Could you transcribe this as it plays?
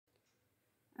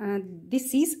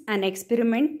This is an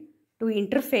experiment to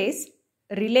interface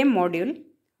relay module,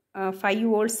 5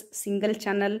 volts single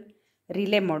channel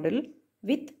relay module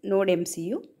with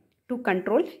Nodemcu to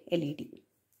control LED.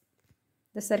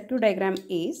 The circuit diagram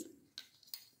is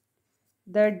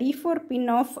the D4 pin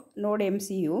of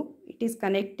Nodemcu. It is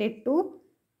connected to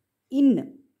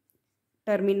in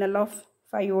terminal of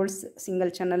 5 volts single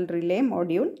channel relay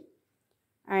module,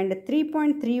 and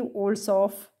 3.3 volts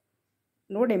of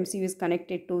Nodemcu is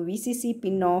connected to VCC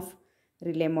pin of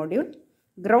relay module.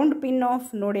 Ground pin of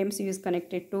Nodemcu is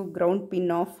connected to ground pin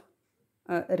of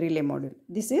relay module.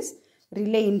 This is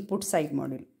relay input side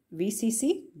module.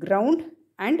 VCC, ground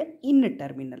and in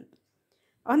terminal.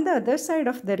 On the other side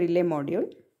of the relay module,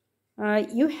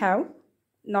 you have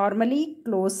normally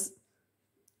closed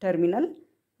terminal.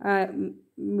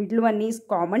 Middle one is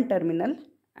common terminal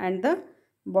and the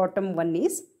bottom one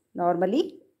is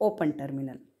normally open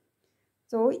terminal.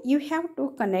 So you have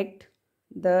to connect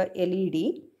the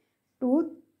LED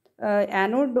to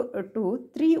anode to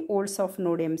 3 volts of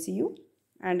Nodemcu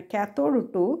and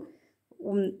cathode to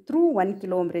through 1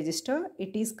 kilo ohm resistor.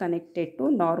 It is connected to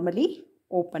normally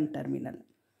open terminal,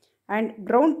 and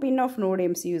ground pin of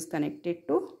Nodemcu is connected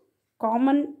to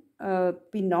common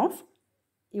pin of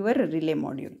your relay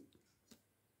module.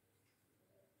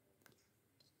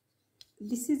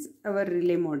 This is our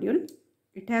relay module.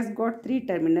 It has got 3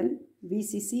 terminal,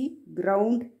 VCC,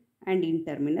 ground and in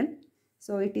terminal.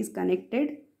 So it is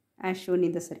connected as shown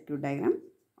in the circuit diagram.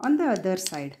 On the other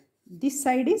side, this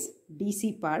side is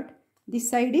DC part, this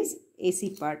side is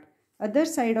AC part. Other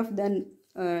side of the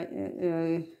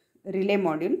relay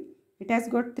module, it has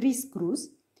got 3 screws.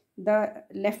 The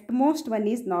leftmost one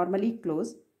is normally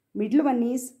closed, middle one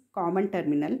is common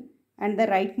terminal and the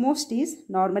rightmost is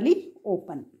normally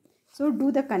open. So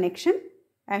do the connection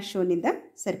as shown in the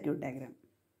circuit diagram.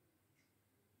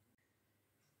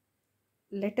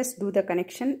 Let us do the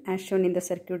connection as shown in the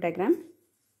circuit diagram.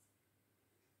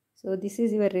 So this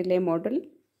is your relay module.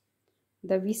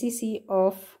 The VCC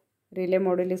of relay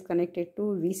module is connected to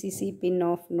VCC pin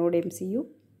of Nodemcu,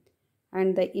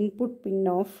 and the input pin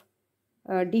of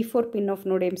D4 pin of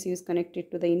Nodemcu is connected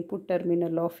to the input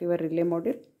terminal of your relay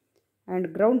module,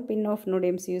 and ground pin of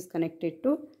Nodemcu is connected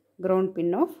to ground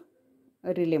pin of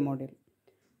relay module.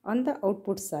 On the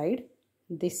output side,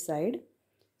 this side,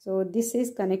 so this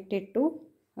is connected to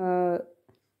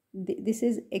this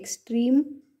is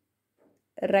extreme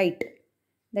right,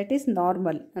 that is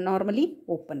normally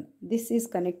open. This is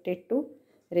connected to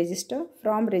resistor,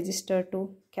 from resistor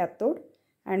to cathode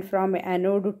and from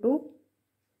anode to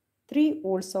 3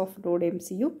 volts of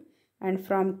Nodemcu, and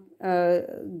from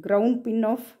ground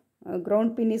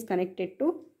pin is connected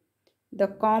to the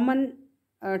common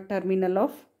terminal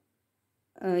of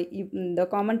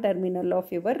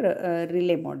your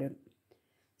relay module.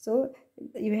 So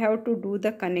you have to do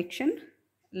the connection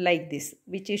like this,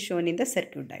 which is shown in the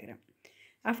circuit diagram.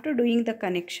 After doing the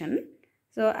connection,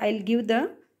 so I'll give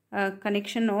the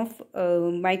connection of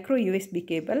micro USB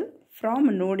cable from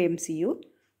Nodemcu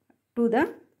to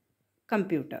the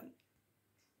computer.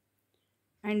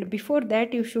 And before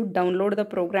that, you should download the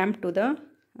program to the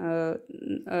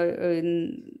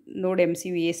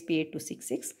Nodemcu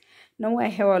ESP8266. Now I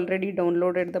have already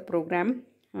downloaded the program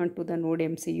onto the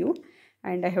Nodemcu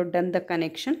and I have done the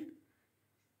connection.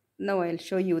 Now I'll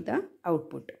show you the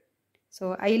output.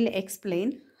 So I'll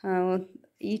explain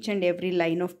each and every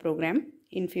line of program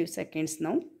in few seconds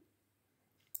now.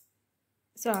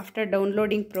 So after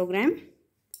downloading program,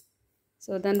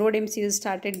 so the Nodemcu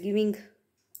started giving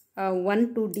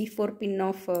 1 to D4 pin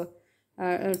of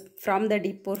from the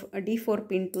D4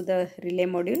 pin to the relay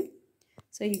module.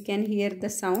 So you can hear the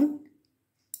sound.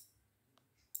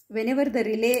 Whenever the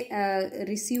relay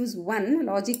receives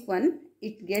logic 1,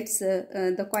 it gets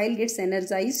the coil gets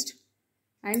energized,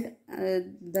 and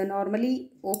the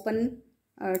normally open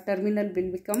terminal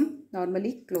will become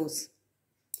normally closed.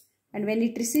 And when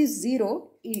it receives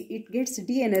 0, it gets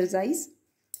de-energized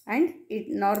and it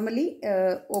normally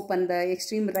open. The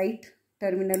extreme right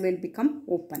terminal will become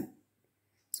open.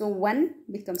 So 1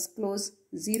 becomes closed,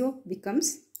 1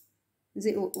 becomes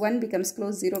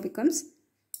closed, 0 becomes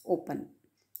open.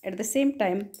 At the same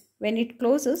time, when it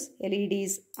closes, LED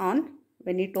is on.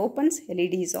 When it opens,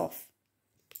 LED is off.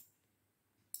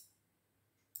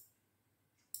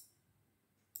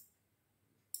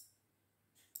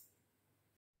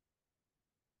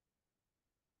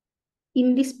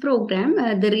 In this program,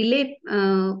 the relay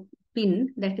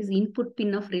pin, that is input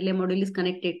pin of relay module, is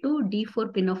connected to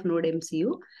D4 pin of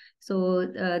Nodemcu. So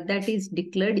that is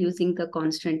declared using the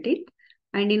constant int.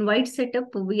 And in white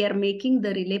setup, we are making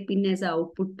the relay pin as an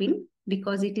output pin.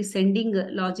 because it is sending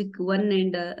logic 1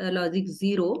 and logic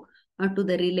 0 to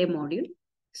the relay module.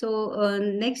 So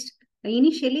next,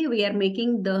 initially we are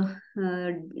making the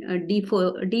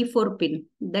D4 pin,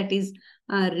 that is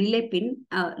relay pin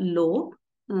low,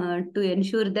 to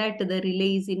ensure that the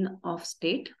relay is in off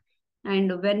state.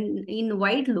 And when in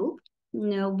wide loop,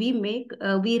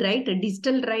 we write a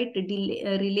digital write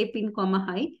relay pin comma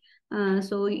high,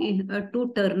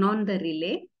 to turn on the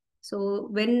relay. So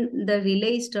when the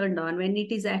relay is turned on, when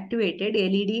it is activated,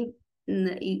 LED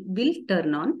it will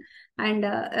turn on, and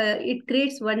it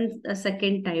creates 1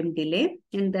 second time delay,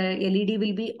 and the LED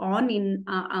will be on in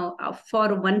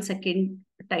for 1 second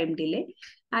time delay.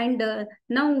 And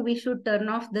now we should turn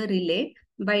off the relay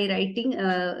by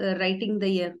writing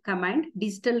the command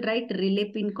digital write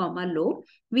relay pin comma low,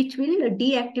 which will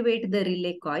deactivate the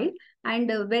relay coil,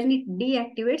 and when it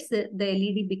deactivates, the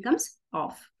LED becomes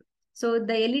off. So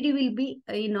the LED will be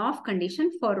in off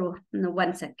condition for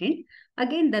 1 second.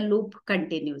 Again, the loop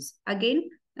continues. Again,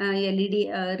 LED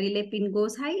relay pin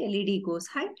goes high, LED goes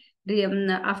high.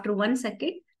 After 1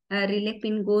 second, relay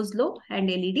pin goes low and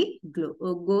LED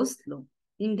goes low.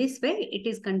 In this way, it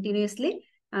is continuously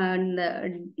and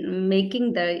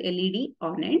making the LED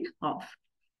on and off.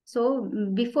 So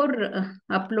before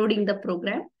uploading the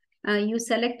program, you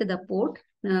select the port.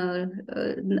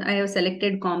 I have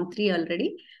selected COM3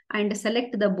 already, and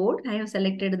select the board. I have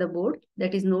selected the board,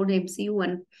 that is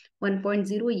Nodemcu 1.0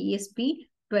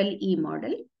 ESP12E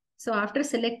model. So after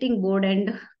selecting board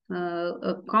and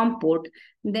COM port,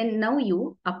 then now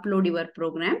you upload your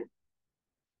program.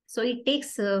 So it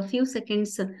takes a few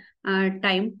seconds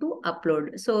time to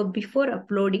upload. So before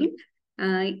uploading,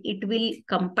 it will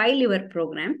compile your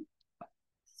program.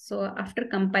 So after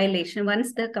compilation,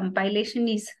 once the compilation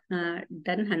is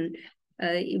done, and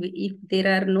if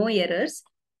there are no errors,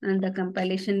 and the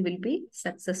compilation will be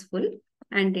successful,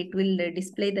 and it will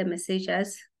display the message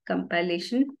as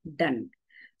compilation done.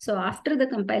 So after the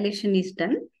compilation is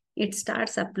done, it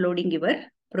starts uploading your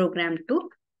program to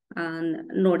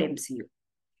Nodemcu.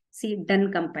 See,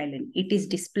 done compiling. It is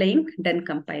displaying done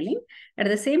compiling. At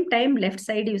the same time, left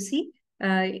side, you see,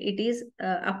 it is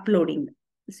uploading.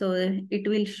 So it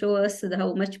will show us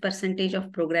how much percentage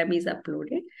of program is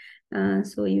uploaded.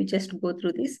 So you just go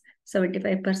through this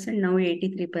 75%, now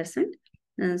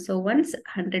 83%. So once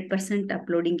 100%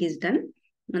 uploading is done,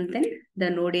 and then the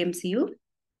Nodemcu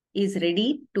is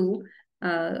ready to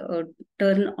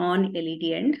turn on LED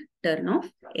and turn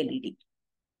off LED.